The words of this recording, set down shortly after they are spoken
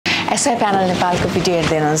SI panel नेपालको video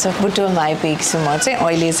हेर्दै हुनुहुन्छ बुटोलमा आइपुगेको छु म चाहिँ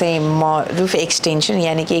अहिले चाहिँ म रुफ एक्सटेन्सन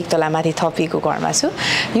यानि कि एक तला माथि थपिएको घरमा छु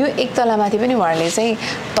यो एक तला माथि पनि उहाँहरूले चाहिँ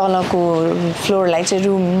तलको फ्लोरलाई चाहिँ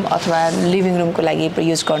रुम अथवा लिभिङ रुमको लागि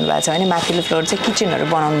युज गर्नुभएको छ भने माथिल्लो फ्लोर चाहिँ किचनहरू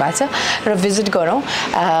बनाउनु भएको छ र भिजिट गरौँ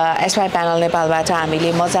एसआई प्यानल नेपालबाट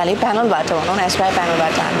हामीले मजाले प्यानलबाट भनौँ न एसआई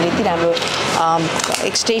प्यानलबाट हामीले यति राम्रो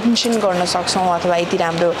एक्सटेन्सन गर्न सक्छौँ अथवा यति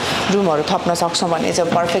राम्रो रुमहरू थप्न सक्छौँ भन्ने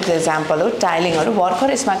चाहिँ पर्फेक्ट इक्जाम्पल हो टाइलिङहरू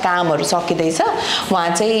भर्खर यसमा कामहरू सकिँदैछ उहाँ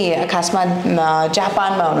चाहिँ खासमा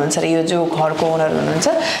जापानमा हुनुहुन्छ र यो जो घरको ओनर हुनुहुन्छ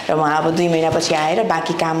र उहाँ अब 2 महिनापछि आएर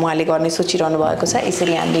बाँकी काम उहाँले गर्ने सोचिरहनु भएको छ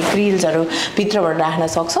यसरी हामीले ग्रिल्सहरू भित्रबाट राख्न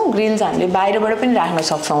सक्छौँ ग्रिल्स हामीले बाहिरबाट पनि राख्न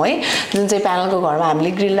सक्छौँ है जुन चाहिँ प्यानलको घरमा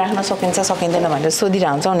हामीले ग्रिल राख्न सकिन्छ सकिँदैन भनेर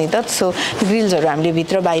सोधिरहन्छौँ नि त सो ग्रिल्सहरू हामीले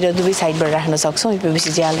भित्र बाहिर दुवै साइडबाट राख्न सक्छौँ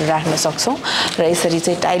पिभिसी झ्यालहरू राख्न सक्छौँ र यसरी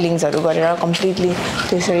चाहिँ टाइलिङ्सहरू गरेर कम्प्लिटली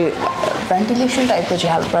त्यसरी भेन्टिलेसन टाइपको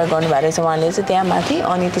झ्याल प्रयोग गर्नुभएको रहेछ उहाँले चाहिँ त्यहाँ माथि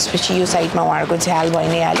अनि त्यसपछि यो साइडमा उहाँहरूको झ्याल भइ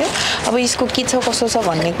नै हाल्यो अब यसको के छ कसो छ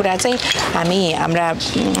भन्ने कुरा चाहिँ हामी हाम्रा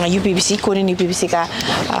युपिबिसी कोरियन युपिबिसीका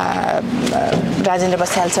राजेन्द्र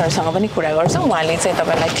बस्याल सरसँग पनि कुरा गर्छौँ उहाँले चाहिँ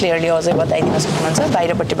तपाईँलाई क्लियरली अझै बताइदिन सक्नुहुन्छ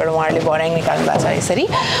बाहिरपट्टिबाट उहाँहरूले भर्याङ निकाल्नु भएको छ यसरी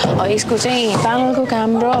यसको चाहिँ प्यानलको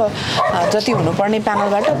काम र जति हुनुपर्ने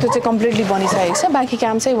प्यानलबाट त्यो चाहिँ कम्प्लिटली बनिसकेको छ बाँकी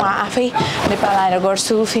काम चाहिँ उहाँ आफै नेपाल आएर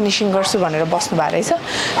गर्छु फिनिसिङ गर्छु भनेर बस्नु भएको रहेछ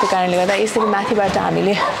त्यो कारणले गर्दा यसरी माथिबाट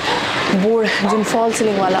हामीले बोर्ड जुन फल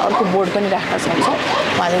सिलिङवाला अर्को बोर्ड पनि राख्न सक्छौँ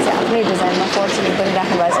उहाँले चाहिँ आफ्नै डिजाइनमा फल सिलिङ पनि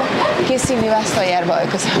राख्नु भएको छ केसी निवास तयार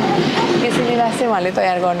भएको छ केसी निवास चाहिँ उहाँले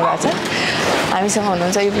तयार गर्नुभएको छ हामीसँग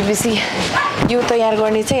हुनुहुन्छ युपिबिसी यो तयार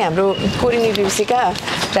गर्ने चाहिँ हाम्रो कोरियन युपिबिसीका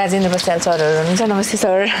राजेन्द्र बस्याल सरहरू हुनुहुन्छ नमस्ते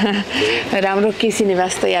सर राम्रो केसी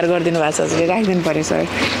निवास तयार गरिदिनु भएको छ हजुरले राखिदिनु पऱ्यो सर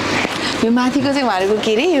यो माथिको चाहिँ उहाँहरूको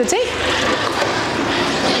के अरे यो चाहिँ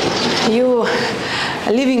यो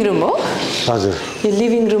लिभिङ रुम हो हजुर यो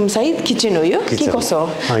लिभिङ रुम सहित किचन हो यो के कसो हो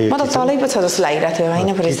म त तलै पो छ जस्तो लागिरहेको थियो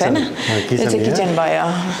होइन परेछ होइन यो चाहिँ किचन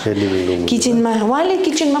भयो किचनमा उहाँले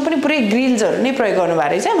किचनमा पनि पुरै ग्रिल्सहरू नै प्रयोग गर्नुभएको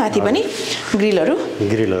रहेछ माथि पनि ग्रिलहरू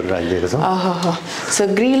राखिदिएको छ सो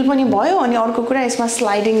ग्रिल पनि भयो अनि अर्को कुरा यसमा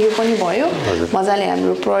स्लाइडिङ यो पनि भयो मजाले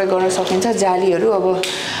हाम्रो प्रयोग गर्न सकिन्छ जालीहरू अब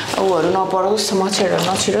ऊहरू नपरोस् मच्छरहरू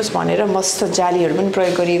नछिरोस् भनेर मस्त जालीहरू पनि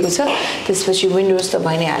प्रयोग गरिएको छ त्यसपछि विन्डोज त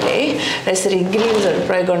भइ नै हाल्यो है र यसरी ग्रिल्सहरू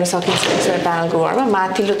प्रयोग गर्न सकिन्छ प्यानलको घरमा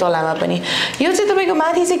माथिल्लो तलामा पनि यो चाहिँ तपाईँको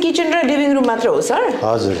माथि चाहिँ किचन र लिभिङ रुम मात्र हो सर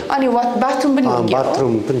हजुर अनि बाथरुम पनि हो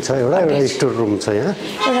बाथरुम पनि छ एउटा स्टोर रुम छ यहाँ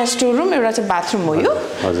एउटा स्टोर रुम एउटा चाहिँ बाथरुम हो यो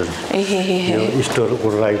हजुर ए स्टोरको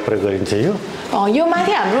लागि प्रयोग गरिन्छ यो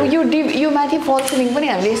माथि हाम्रो यो माथि फल सिलिङ पनि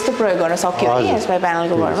हामीले यस्तो प्रयोग गर्न सक्यो है यसमा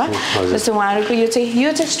प्यानलको घरमा जस्तो उहाँहरूको यो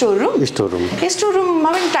चाहिँ स्टोर रुममा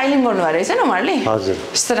पनि टाइलिङ गर्नुभएको रहेछ न उहाँहरूले हजुर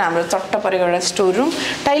यस्तो राम्रो चट्ट परेको एउटा स्टोर रुम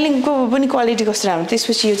टाइलिङको पनि क्वालिटी कस्तो राम्रो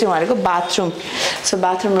त्यसपछि यो चाहिँ उहाँहरूको बाथरुम सो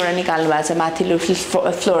बाथरुम एउटा निकाल्नु भएको छ माथिल्लो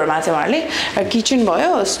फ्लोरमा चाहिँ उहाँहरूले किचन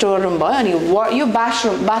भयो स्टोर रुम भयो अनि यो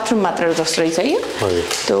बाथरुम मात्र जस्तो रहेछ है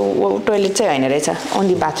त्यो टोइलेट चाहिँ होइन रहेछ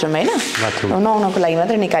ओन्ली बाथरुम होइन नुहाउनको लागि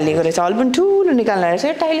मात्रै निकालिएको रहेछ हल पनि ठुलो निकाल्नु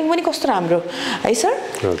रहेछ टाइलिङ पनि कस्तो राम्रो है सर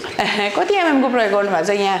कति एमएमको प्रयोग गर्नुभएको छ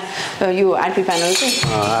यहाँ यो आरपी प्यानल चाहिँ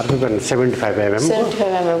 75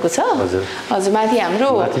 एमएमको छ हजुर माथि हाम्रो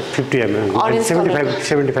 50 एमएम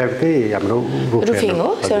 75 कै हाम्रो रुफिङ हो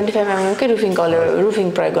 75 एमएम कै रुफिङ कलर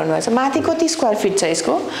रुफिङ प्रयोग गर्नुभएको छ माथि कति स्क्वायर फिट छ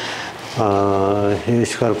यसको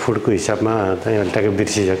स्क्वायर फुटको हिसाबमा चाहिँ अलिकति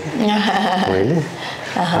बिर्सिसकेँ मैले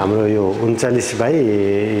हाम्रो यो 39 बाई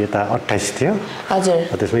यता 28 थियो हजुर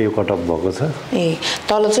त्यसमा यो कटअप भएको छ ए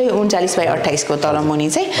तल चाहिँ 39 बाई 28 को तल मुनि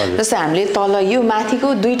चाहिँ जस्तो हामीले तल यो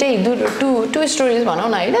माथिको दुईटै टु स्टोरेज भनौँ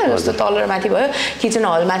न होइन जस्तो तल र माथि भयो किचन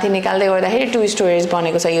हल माथि निकाल्दै गर्दाखेरि 2 स्टोरेज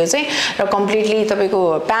बनेको छ यो चाहिँ र कम्प्लिटली तपाईँको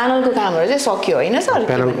प्यानलको कामहरू चाहिँ सक्यो होइन सर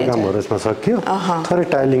प्यानलको कामहरू यसमा सक्यो थोरै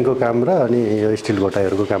टाइलिङको काम र अनि यो स्टिल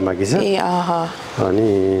गोटाइहरूको काम बाँकी छ ए अनि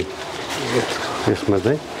यसमा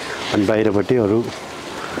चाहिँ अनि बाहिरपट्टि अरू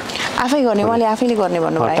आफै गर्ने उहाँले आफैले गर्ने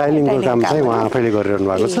भन्नुभयो टाइलिङको काम चाहिँ उहाँ आफैले गरिरहनु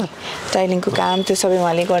भएको छ टाइलिङको काम त्यो सबै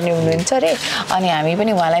उहाँले गर्ने हुनुहुन्छ अरे अनि हामी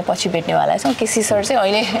पनि उहाँलाई पछि भेट्नेवाला छौँ केसी सर चाहिँ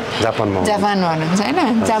अहिले जापानमा हुनुहुन्छ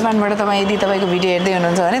होइन जापानबाट तपाईँ यदि तपाईँको भिडियो हेर्दै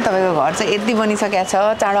हुनुहुन्छ भने तपाईँको घर चाहिँ यति बनिसकेको छ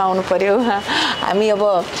चाँडो आउनु पर्यो हामी अब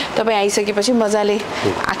तपाईँ आइसकेपछि मजाले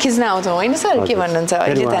खिच्न आउँछौँ होइन सर के भन्नुहुन्छ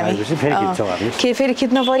अहिले त हामी फेरि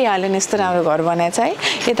खिच्न परिहाल्यो नि यस्तो राम्रो घर बनाएको छ है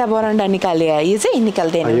यता बरन्डा निकाले यो चाहिँ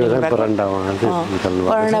निकाल्दैन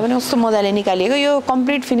बरन्डा पनि कस्तो मजाले निकालिएको यो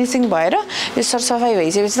कम्प्लिट फिनिसिङ भएर यो सरसफाइ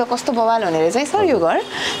भइसकेपछि त कस्तो बवाल हुने रहेछ है सर यो घर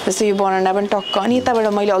जस्तो यो बरन्डा पनि टक्क अनि यताबाट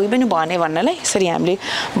मैले अघि पनि भने भन्नलाई यसरी हामीले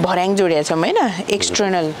भर्याङ जोडेका छौँ होइन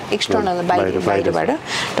एक्सटर्नल बाहिरबाट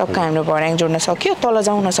टक्क हाम्रो भर्याङ जोड्न सक्यो तल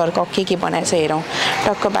जाउँ न सर के बनाएछ हेरौँ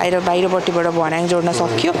टक्क बाहिरपट्टिबाट भर्याङ जोड्न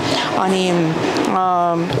सक्यो अनि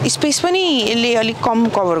स्पेस पनि यसले अलिक कम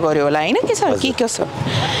कभर गर्यो होला होइन के सर के कसो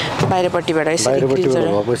बाहिरपट्टिबाट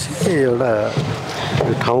यसरी एउटा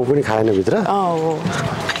ठाउँ पनि खाएन भित्र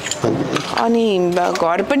अनि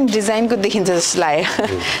घर पनि डिजाइनको देखिन्छ जस्तो लाग्यो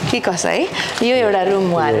के कसो है यो एउटा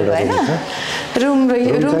रुम उहाँहरूको होइन रुम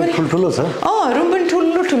पनि ठुलो छ रुम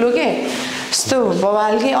पनि ठुलो के यस्तो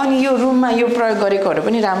बवाल के अनि यो रुममा यो प्रयोग गरेकोहरू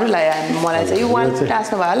पनि राम्रो लाग्यो मलाई चाहिँ यो वाल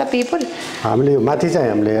टाँच्नु भयो होला पेपर हामीले माथि चाहिँ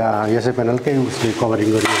हामीले यसै प्यानलकै उसले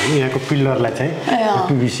कभरिङ गर्यो भने यहाँको पिल्लरलाई चाहिँ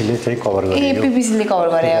पिभिसीले चाहिँ कभर गर्यो पिभिसीले कभर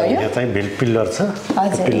गरे हो यो चाहिँ भेल पिल्लर छ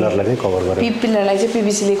पिल्लरलाई नै कभर गर्यो पिल्लरलाई चाहिँ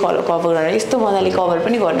पिभिसीले कभर गरेर यस्तो मजाले कभर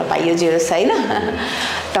पनि गर्न पाइयो जे होस् हैन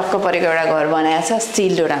टक्क परेको एउटा घर बनाएको छ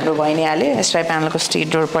स्टिल डोर हाम्रो भइ नै हाल्यो एस्ट्राई प्यानलको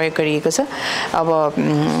स्टिल डोर प्रयोग गरिएको छ अब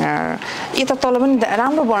यता तल पनि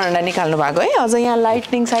राम्रो बरन्डा निकाल्नु भएको है अझ यहाँ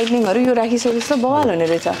लाइटनिङ साइटनिङहरू यो राखिसकेपछि त बवाल हुने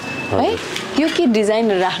रहेछ है यो के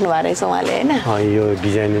डिजाइन राख्नु भएको रहेछ उहाँले होइन यो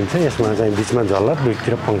डिजाइन हुन्छ यसमा चाहिँ बिचमा झलर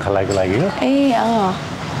दुईतिर पङ्खा लागेको लागि हो ए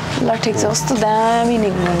ल ठिक छ कस्तो दामी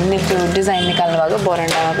डिजाइन निकाल्नु भएको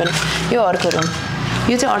बरन्डामा पनि यो अर्को रुम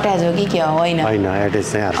यो चाहिँ अट्याच हो कि के हो होइन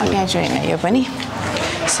अट्याच होइन यो पनि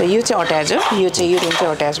सो यो चाहिँ अट्याच हो यो चाहिँ यो रुम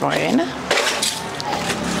चाहिँ अट्याच भयो होइन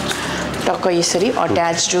टक्क यसरी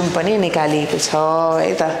अट्याच रुम पनि निकालिएको छ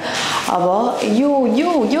है त अब यो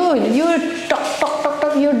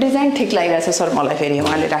टक यो डिजाइन ठिक लागिरहेछ सर मलाई फेरि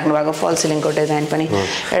उहाँले राख्नु भएको फल सिलिङको डिजाइन पनि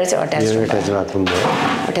एउटा चाहिँ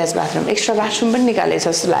अट्याच बाथरुम एक्स्ट्रा बाथरुम पनि निकालेको छ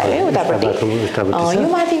जस्तो लाग्यो है उतापट्टि यो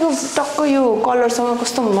माथिको टक्क यो कलरसँग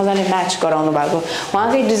कस्तो मजाले म्याच गराउनु भएको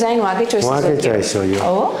उहाँकै डिजाइन उहाँकै चोइस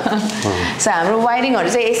हो सो हाम्रो वायरिङहरू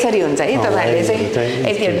चाहिँ यसरी हुन्छ है तपाईँहरूले चाहिँ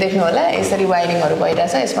यतिहरू देख्नु होला यसरी वायरिङहरू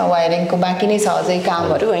भइरहेछ यसमा वायरिङको बाँकी नै छ अझै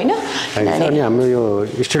कामहरू होइन अनि हाम्रो यो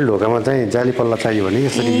स्टिल ढोकामा चाहिँ जाली पल्ला चाहियो भने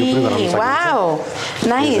यसरी यो पनि गराउन सकिन्छ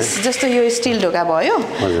नाइस जस्तो यो स्टिल ढोका भयो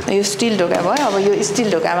यो स्टिल ढोका भयो अब यो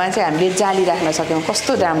स्टिल ढोकामा चाहिँ हामीले जाली राख्न सक्यौँ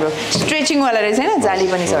कस्तो राम्रो स्ट्रेचिङवाला रहेछ होइन जाली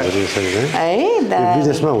पनि छ है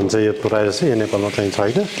विदेशमा हुन्छ यो प्रायः जस्तो यो नेपालमा चाहिँ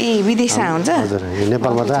छैन ए विदेशमा हुन्छ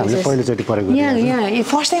नेपालमा त हामीले पहिलोचोटि प्रयोग यहाँ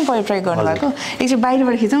फर्स्ट टाइम प्रयोग गर्नुभएको एकचोटि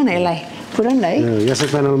बाहिरबाट खिचौँ न यसलाई पुरान है यसै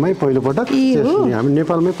प्यानलमै पहिलोपटक हामी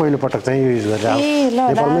नेपालमै पहिलोपटक चाहिँ युज गरेर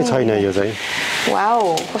नेपालमै छैन यो चाहिँ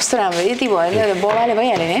वाउ कस्तो राम्रो यति भयो नि बबाले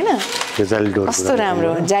भइहाल्यो नि होइन यो जाली डोर कस्तो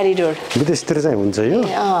राम्रो जाली डोर विदेशतिर चाहिँ हुन्छ यो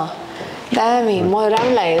दामी म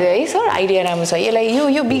राम्रो लाग्यो है सर आइडिया राम्रो छ यसलाई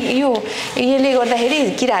यसले गर्दाखेरि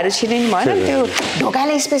किराहरू छिर्नु भएन त्यो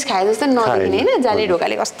ढोकाले स्पेस खाए जस्तो नदेख्ने होइन जाली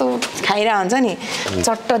ढोकाले कस्तो खाइरहेको हुन्छ नि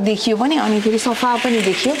चट्ट देखियो पनि अनि फेरि सफा पनि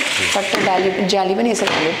देखियो चट्ट जाली पनि यसरी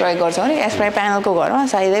हामीले प्रयोग गर्छौँ नि एस्ट्राई प्यानलको घरमा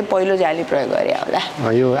सायदै पहिलो जाली प्रयोग गरे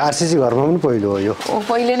होला यो आरसिसी घरमा पनि पहिलो हो यो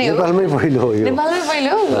पहिले नै नेपालमै पहिलो हो यो नेपालमै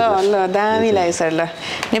पहिलो ल दामी लाग्यो सर ल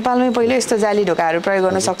नेपालमै पहिलो यस्तो जाली ढोकाहरू प्रयोग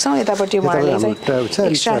गर्न सक्छौँ यतापट्टि उहाँहरूले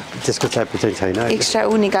चाहिँ एक्स्ट्रा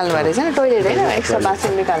ऊ निकाल्नु भएको रहेछ नि टोइलेट होइन एक्स्ट्रा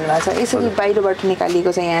बाथरुम निकाल्नु भएको छ यसरी बाहिरबाट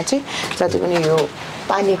निकालिएको छ यहाँ चाहिँ जति पनि यो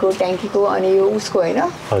पानीको ट्याङ्कीको अनि यो उसको होइन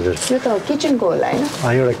हजुर यो त किचनको होला होइन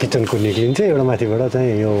एउटा किचनको निक्लिन्छ एउटा माथिबाट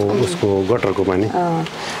चाहिँ यो उसको गटरको पानी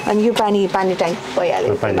अनि यो पानी ट्याङ्क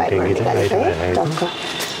भइहाल्यो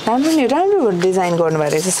राम्रो डिजाइन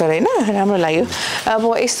गर्नुभएको रहेछ सर होइन राम्रो लाग्यो अब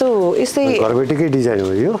यस्तै घरबेटीकै डिजाइन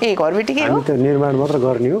हो यो घरबेटीकै हो निर्माण मात्र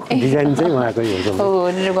गर्ने हो डिजाइन चाहिँ उहाँकै हो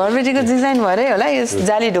घरबेटीको डिजाइन भएरै होला यो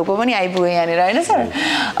जाली ढोको पनि आइपुग्यो यहाँनिर होइन सर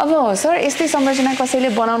अब सर यस्तै संरचना कसैले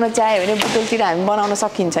बनाउन चाह्यो भने बुटोलतिर हामी बनाउन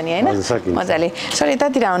सकिन्छ नि होइन मजाले सर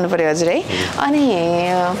यतातिर आउनु पर्यो हजुर है अनि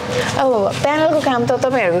अब प्यानलको काम त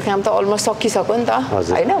तपाईँहरूको काम त अलमोस्ट सकिसक्यो नि त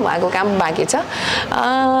होइन उहाँको काम बाँकी छ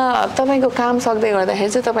तपाईँको काम सक्दै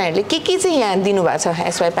गर्दाखेरि चाहिँ तपाईँहरूले के चाहिँ यहाँ दिनुभएको छ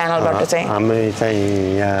एसवाई प्यानलबाट चाहिँ हामी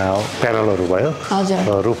चाहिँ यहाँ प्यानलहरू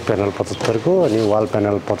भयो रुफ प्यानल 75 को अनि वाल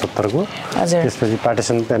प्यानल 75 को त्यसपछि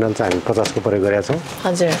पार्टिसन प्यानल चाहिँ हामी 50 को प्रयोग गरेका छौँ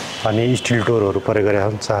हजुर अनि स्टिल डोरहरू प्रयोग गरेका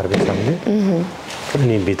छौँ 4 बेस हामीले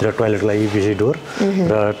अनि भित्र टोयलेटलाई युपिसी डोर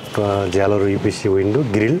र झ्यालहरू युपिसी विन्डो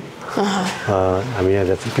ग्रिल हामी यहाँ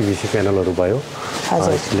जस्तो पिभिसी प्यानलहरू भयो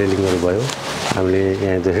रेलिङहरू भयो हामीले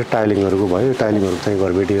यहाँ जस्तै टाइलिङहरूको भयो टाइलिङहरू चाहिँ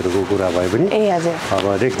घरबेटीहरूको कुरा भए पनि अब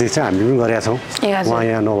रेखदेख चाहिँ हामीले पनि गरेका छौँ उहाँ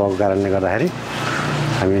यहाँ नभएको कारणले गर्दाखेरि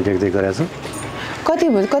हामी रेखदेख गरेका छौँ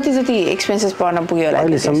कति जति एक्सपेन्सेस पर्न पुग्यो होला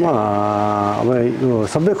अहिलेसम्म अब यो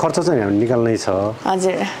सबै खर्च चाहिँ हामी निकाल्नै छ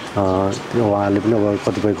हजुर त्यो उहाँले पनि अब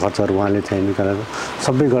कतिपय खर्चहरू उहाँले चाहिँ निकालेर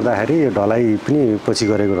सबै गर्दाखेरि यो ढलाइ पनि पछि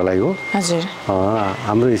गरेको ढलाइ हो हजुर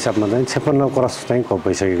हाम्रो हिसाबमा चाहिँ 56 क्रस चाहिँ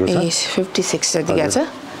भइसकेको छ 56 जतिका छ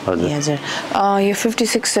हजुर यो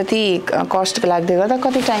 56 जति कस्ट लाग्दै गर्दा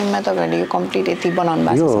कति टाइममा तपाईँहरूले यो कम्प्लिट यति बनाउनु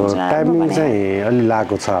भएको छ यो टाइमिङ चाहिँ अलि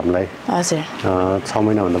लागेको छ हामीलाई हजुर 6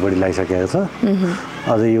 महिनाभन्दा बढी लागिसकेको छ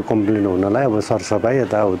अझै यो कम्प्लिट हुनलाई अब सरसफाइ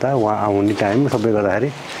यताउता उहाँ आउने टाइम सबै गर्दाखेरि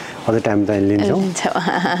अझै टाइम चाहिँ लिन्छौँ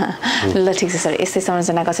ल ठिक छ सर यस्तै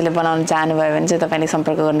संरचना कसैले बनाउन चाहनुभयो भने चाहिँ तपाईँले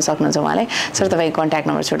सम्पर्क गर्न सक्नुहुन्छ उहाँलाई सर तपाईँको कन्ट्याक्ट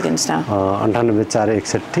नम्बर छोडिदिनुहोस् न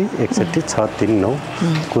 984161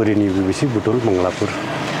 639 कोरियन UPBC बुटोल मङ्गलापुर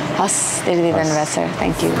हस् धेरै धन्यवाद सर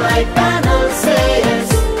थ्याङ्क यू